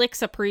sense. He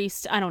licks a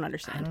priest. I don't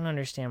understand. I don't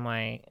understand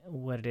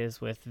what it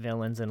is with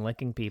villains and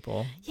licking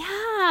people. Yeah.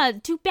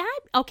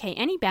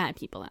 Any bad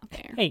people out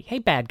there? Hey,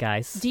 bad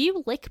guys. Do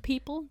you lick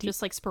people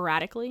just like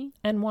sporadically?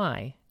 And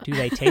why? Do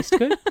they taste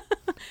good?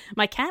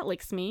 My cat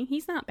licks me.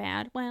 He's not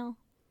bad. Well,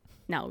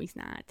 no, he's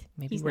not.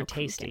 Maybe we're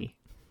tasty.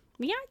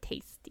 We are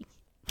tasty.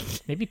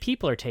 Maybe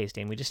people are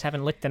tasty. We just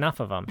haven't licked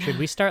enough of them. Should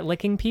we start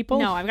licking people?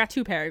 No, I've got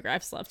 2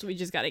 paragraphs left. We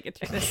just got to get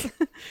through this.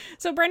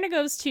 So Brenda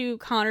goes to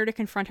Connor to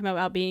confront him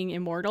about being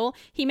immortal.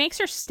 He makes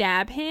her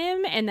stab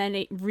him, and then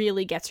it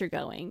really gets her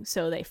going.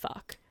 So they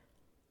fuck.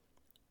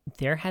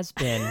 There has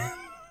been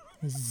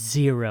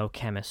zero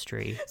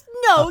chemistry.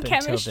 No up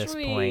chemistry. Until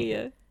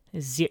this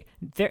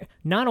point.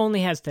 Not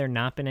only has there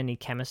not been any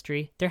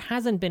chemistry, there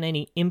hasn't been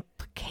any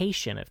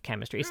implication of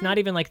chemistry. It's not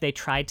even like they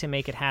tried to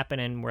make it happen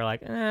and we're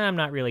like, I'm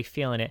not really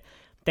feeling it.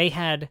 They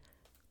had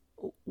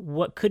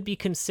what could be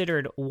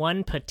considered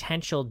one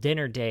potential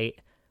dinner date,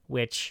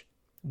 which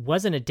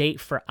wasn't a date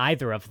for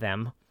either of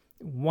them.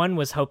 One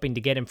was hoping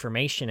to get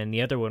information and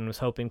the other one was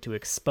hoping to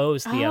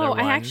expose the other one.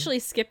 I actually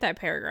skipped that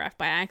paragraph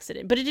by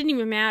accident, but it didn't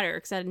even matter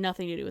because it had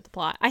nothing to do with the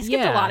plot. I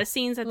skipped a lot of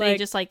scenes that they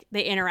just like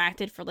they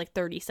interacted for like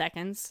 30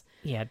 seconds.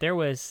 Yeah, there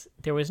was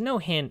no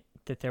hint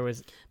that there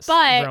was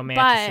But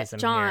romanticism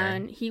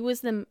John, here. he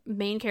was the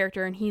main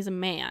character and he's a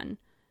man,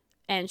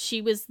 and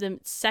she was the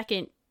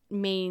second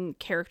main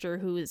character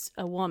who is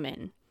a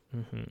woman.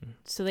 Mm-hmm.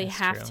 So they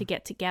have to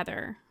get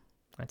together.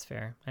 That's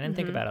fair. I didn't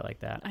think about it like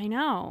that. I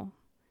know.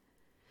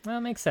 Well,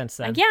 it makes sense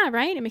then. Yeah,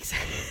 right? It makes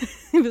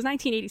sense. It was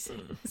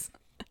 1986.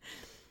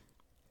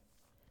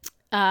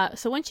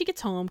 So when she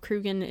gets home,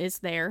 Crugen is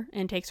there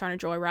and takes her on a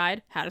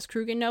joyride. How does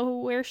Crugen know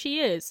where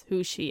she is,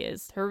 who she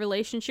is, her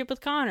relationship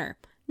with Connor?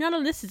 None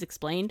of this is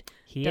explained.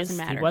 Doesn't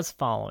matter. He was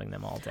following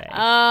them all day.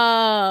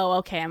 Oh,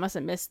 okay. I must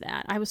have missed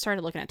that. I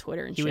started looking at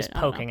Twitter and he was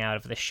poking out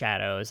of the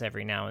shadows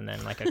every now and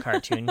then like a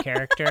cartoon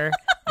character.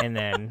 And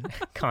then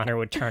Connor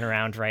would turn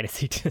around right as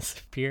he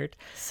disappeared.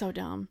 So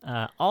dumb.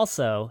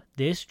 Also,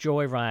 This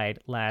joyride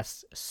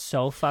lasts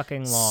so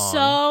fucking long.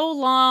 So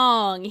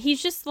long.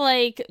 He's just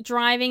like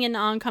driving in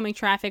oncoming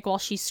traffic while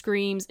she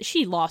screams.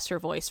 She lost her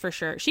voice for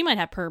sure. She might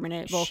have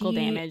permanent vocal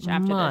damage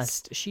after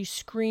this. She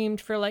screamed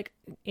for like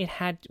it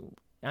had.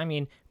 I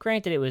mean,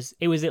 granted, it was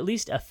at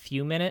least a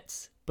few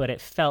minutes, but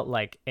it felt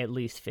like at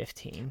least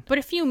 15. But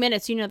a few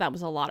minutes, that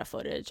was a lot of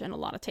footage and a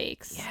lot of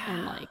takes. Yeah,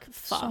 and like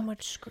fuck. So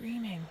much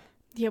screaming.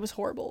 Yeah, it was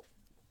horrible.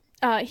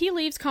 He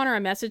leaves Connor a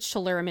message to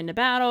lure him into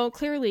battle.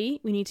 Clearly,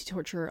 we need to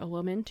torture a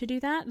woman to do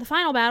that. The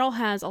final battle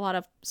has a lot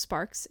of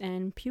sparks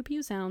and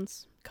pew-pew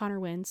sounds. Connor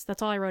wins.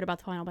 That's all I wrote about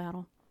the final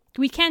battle.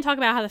 We can talk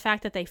about how the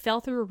fact that they fell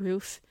through a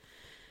roof.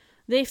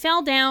 They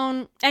fell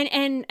down,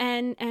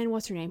 and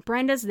what's her name?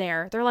 Brenda's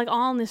there. They're like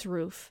all on this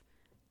roof.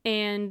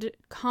 And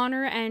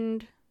Connor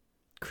and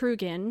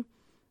Krugen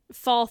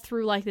fall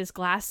through like this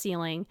glass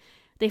ceiling.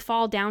 They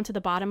fall down to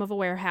the bottom of a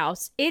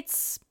warehouse.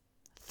 It's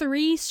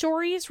 3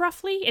 stories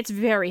roughly. It's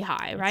very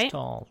high, right? It's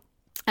tall.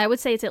 I would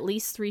say it's at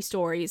least 3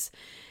 stories.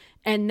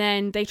 And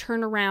then they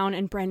turn around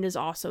and Brenda's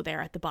also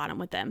there at the bottom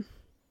with them.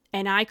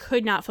 And I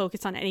could not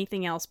focus on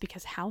anything else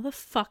because how the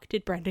fuck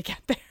did Brenda get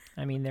there?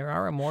 I mean, there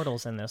are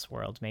immortals in this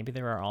world. Maybe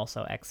there are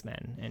also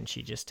X-Men, and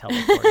she just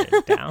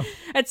teleported down.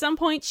 At some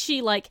point,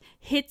 she, like,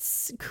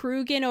 hits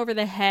Krugen over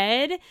the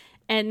head,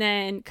 and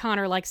then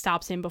Connor, like,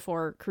 stops him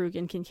before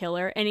Krugen can kill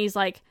her. And he's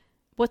like,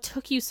 what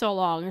took you so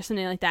long? Or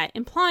something like that,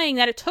 implying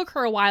that it took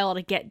her a while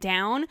to get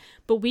down,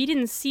 but we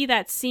didn't see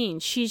that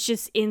scene. She's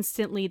just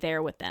instantly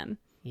there with them.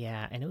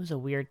 Yeah, and it was a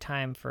weird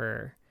time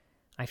for...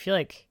 I feel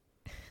like...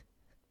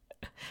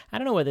 I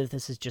don't know whether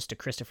this is just a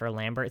Christopher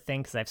Lambert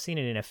thing, because I've seen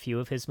it in a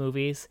few of his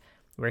movies,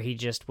 where he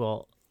just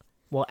will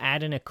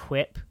add an a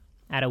quip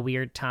at a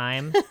weird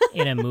time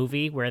in a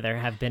movie where there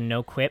have been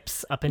no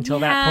quips up until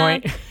that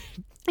point.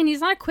 And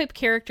he's not a quip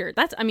character.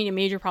 That's, I mean, a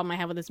major problem I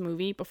have with this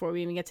movie before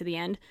we even get to the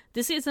end.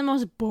 This is the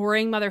most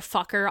boring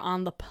motherfucker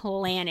on the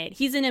planet.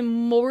 He's an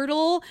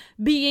immortal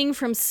being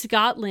from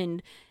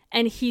Scotland,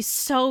 and he's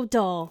so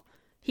dull.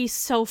 He's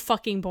so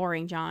fucking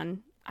boring,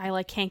 John.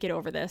 I, can't get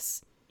over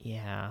this.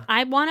 Yeah.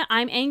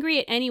 I'm angry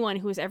at anyone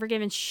who has ever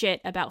given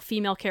shit about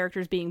female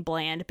characters being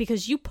bland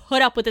because you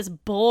put up with this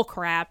bull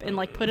crap and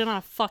put it on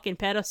a fucking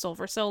pedestal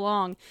for so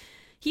long.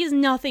 He has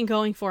nothing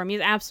going for him. He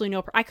has absolutely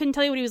no... I couldn't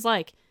tell you what he was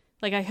like.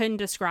 I couldn't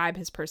describe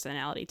his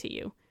personality to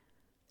you.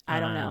 I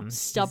don't know.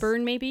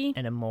 Stubborn, maybe?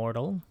 An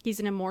immortal.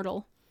 He's an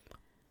immortal.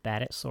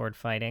 Bad at sword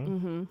fighting.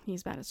 Mm-hmm.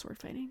 He's bad at sword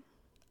fighting.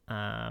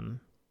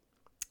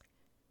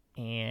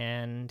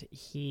 And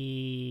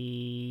he...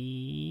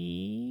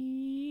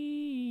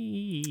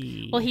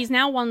 Well, he's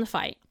now won the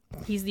fight.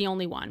 He's the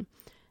only one.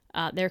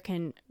 There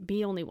can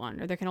be only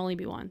one, or there can only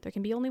be one. There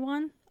can be only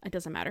one? It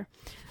doesn't matter.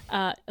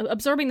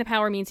 Absorbing the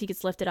power means he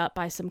gets lifted up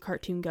by some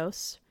cartoon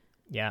ghosts.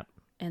 Yep.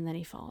 And then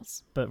he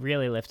falls. But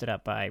really lifted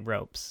up by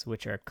ropes,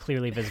 which are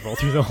clearly visible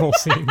through the whole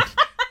scene.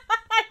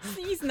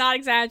 He's not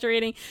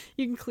exaggerating.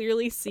 You can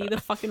clearly see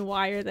the fucking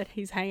wire that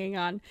he's hanging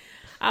on.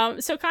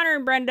 So Connor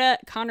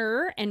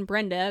and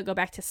Brenda go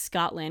back to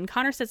Scotland.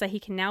 Connor says that he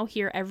can now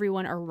hear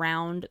everyone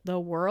around the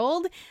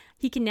world.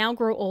 He can now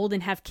grow old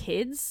and have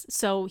kids.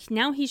 So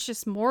now he's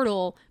just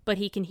mortal, but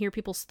he can hear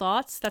people's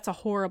thoughts. That's a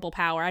horrible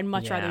power. I'd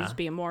much rather just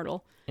be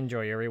immortal.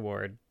 Enjoy your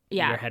reward.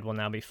 Yeah. Your head will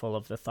now be full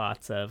of the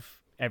thoughts of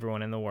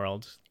everyone in the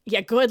world. Yeah,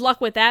 good luck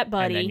with that,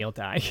 buddy. And then you'll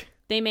die.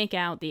 They make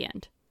out, the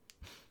end.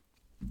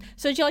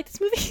 So did you like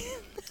this movie?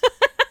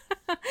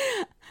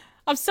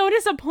 I'm so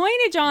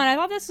disappointed, John. I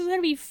thought this was going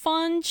to be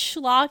fun,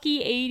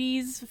 schlocky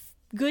 80s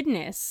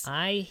goodness.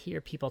 I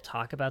hear people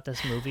talk about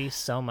this movie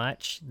so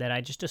much that I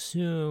just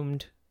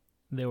assumed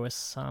there was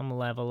some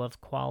level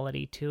of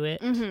quality to it.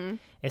 Mm-hmm.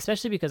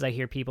 Especially because I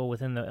hear people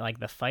within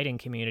the fighting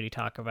community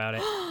talk about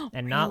it.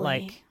 And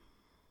Really?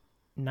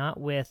 not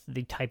with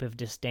the type of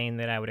disdain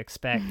that I would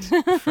expect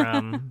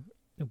from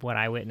what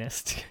I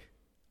witnessed.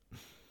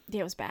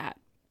 Yeah, it was bad.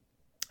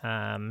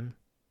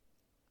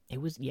 It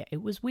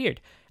was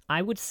weird.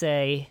 I would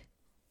say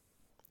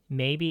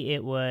maybe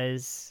it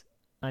was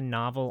a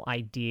novel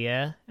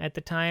idea at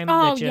the time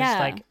that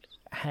just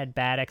had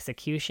bad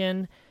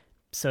execution.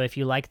 So if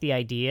you like the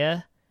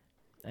idea,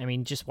 I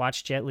mean, just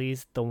watch Jet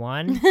Li's The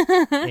One.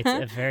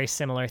 It's a very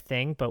similar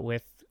thing, but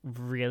with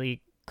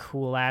really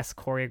cool ass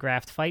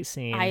choreographed fight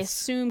scenes. I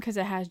assume because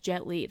it has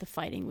Jet Li, the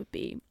fighting would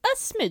be a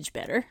smidge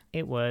better.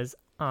 It was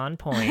on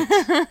point.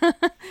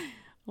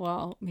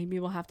 Well, maybe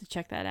we'll have to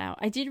check that out.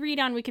 I did read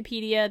on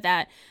Wikipedia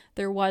that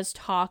there was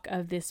talk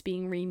of this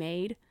being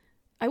remade.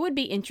 I would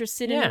be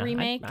interested in a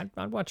remake.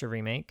 I'd watch a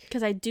remake.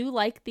 Because I do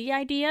like the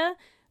idea,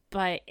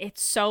 but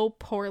it's so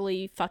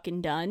poorly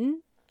fucking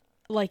done.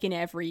 In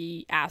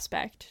every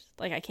aspect.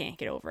 I can't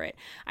get over it.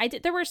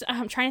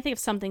 I'm trying to think of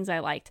some things I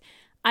liked.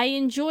 I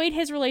enjoyed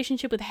his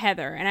relationship with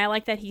Heather, and I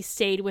like that he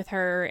stayed with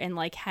her and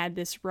had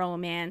this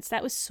romance.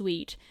 That was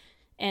sweet.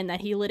 And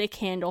that he lit a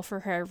candle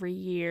for her every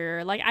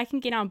year. I can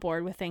get on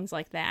board with things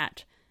like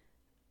that.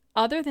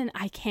 Other than,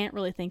 I can't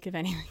really think of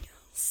anything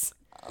else.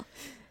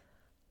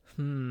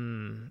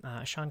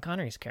 Sean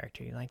Connery's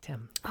character, you liked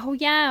him. Oh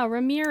yeah,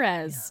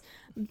 Ramirez.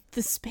 Yeah.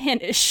 The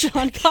Spanish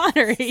Sean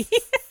Connery.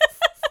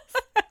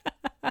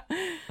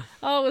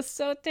 Oh, it was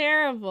so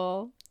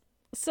terrible.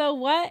 So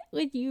what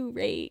would you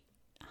rate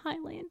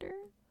Highlander?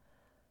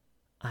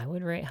 I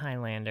would rate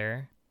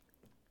Highlander.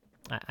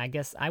 I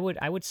guess I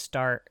would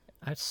start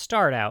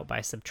out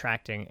by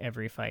subtracting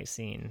every fight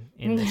scene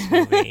in this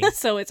movie.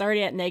 So it's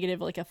already at negative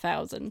like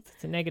 1,000.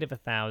 It's a negative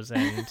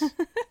 1,000,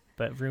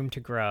 but room to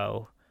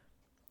grow.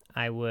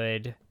 I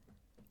would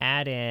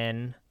add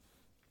in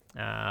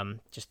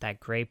just that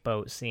great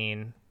boat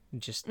scene.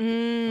 Just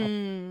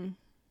a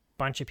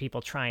bunch of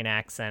people trying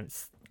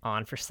accents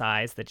on for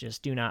size that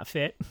just do not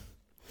fit.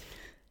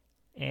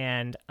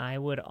 And I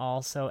would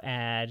also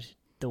add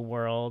the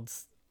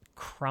world's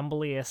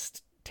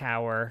crumbliest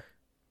tower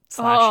 /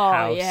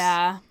 house.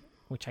 Yeah.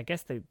 Which I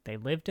guess they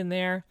lived in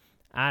there.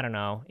 I don't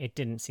know. It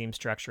didn't seem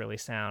structurally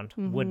sound.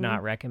 Would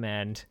not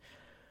recommend.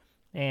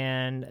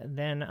 And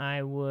then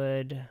I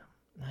would,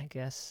 I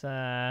guess,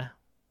 add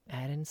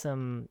in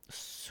some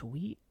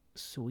sweet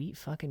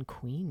fucking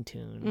Queen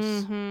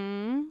tunes.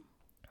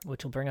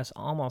 Which will bring us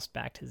almost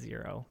back to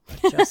 0,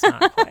 but just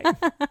not quite.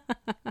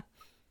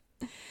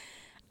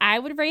 I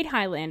would rate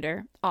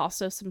Highlander.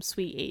 Also some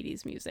sweet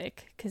 80s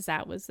music, because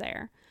that was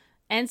there.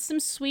 And some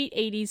sweet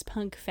 80s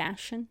punk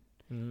fashion.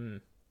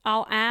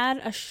 I'll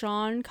add a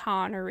Sean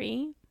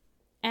Connery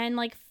and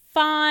like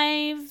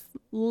 5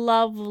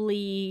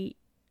 lovely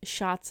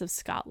shots of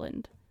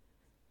Scotland,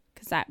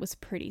 because that was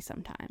pretty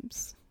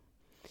sometimes.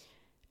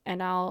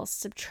 And I'll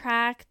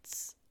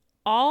subtract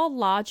all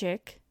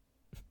logic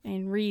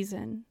and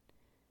reason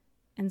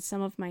and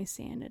some of my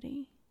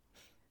sanity.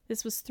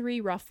 This was 3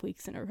 rough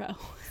weeks in a row.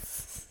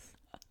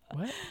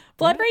 What?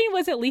 Blood Rain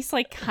was at least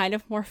like kind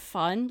of more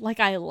fun.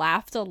 Like I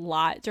laughed a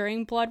lot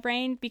during Blood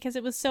Rain because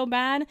it was so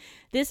bad.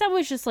 This I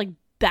was just like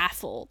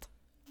baffled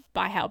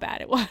by how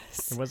bad it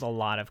was. There was a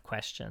lot of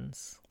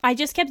questions. I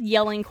just kept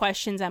yelling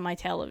questions at my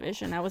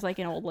television. I was like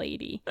an old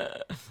lady.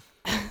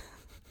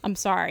 I'm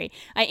sorry.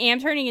 I am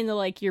turning into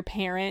like your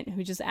parent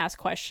who just asks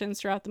questions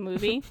throughout the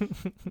movie.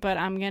 But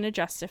I'm going to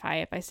justify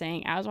it by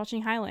saying I was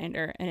watching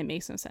Highlander and it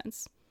makes no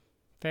sense.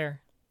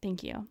 Fair.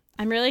 Thank you.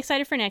 I'm really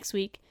excited for next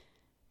week.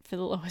 For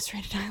the lowest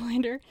rated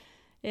Highlander,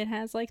 it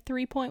has like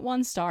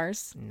 3.1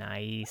 stars.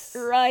 Nice.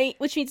 Right,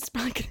 which means it's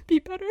probably going to be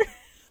better.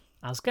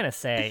 I was going to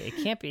say, it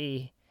can't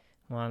be...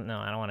 Well, no,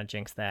 I don't want to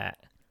jinx that.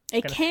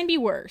 It can be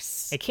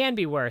worse. It can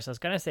be worse. I was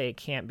going to say it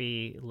can't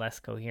be less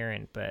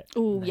coherent, but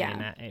Ooh, I yeah. mean,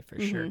 that it for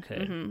sure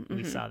could.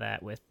 We saw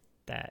that with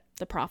that...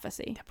 The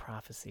Prophecy. The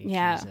Prophecy.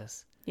 Yeah.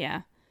 Jesus.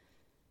 Yeah.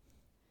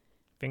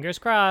 Fingers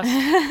crossed.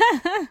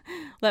 That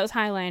was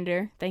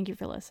Highlander. Thank you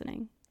for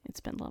listening. It's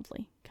been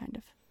lovely, kind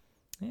of.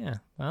 Yeah,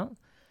 well,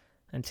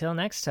 until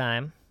next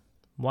time,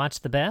 watch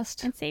the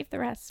best. And save the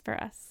rest for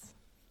us.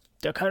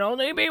 There can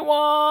only be one!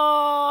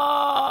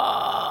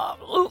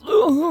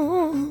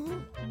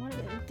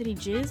 Did he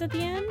jizz at the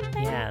end?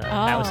 Yeah,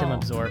 that was him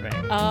absorbing.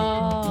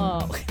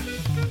 Oh.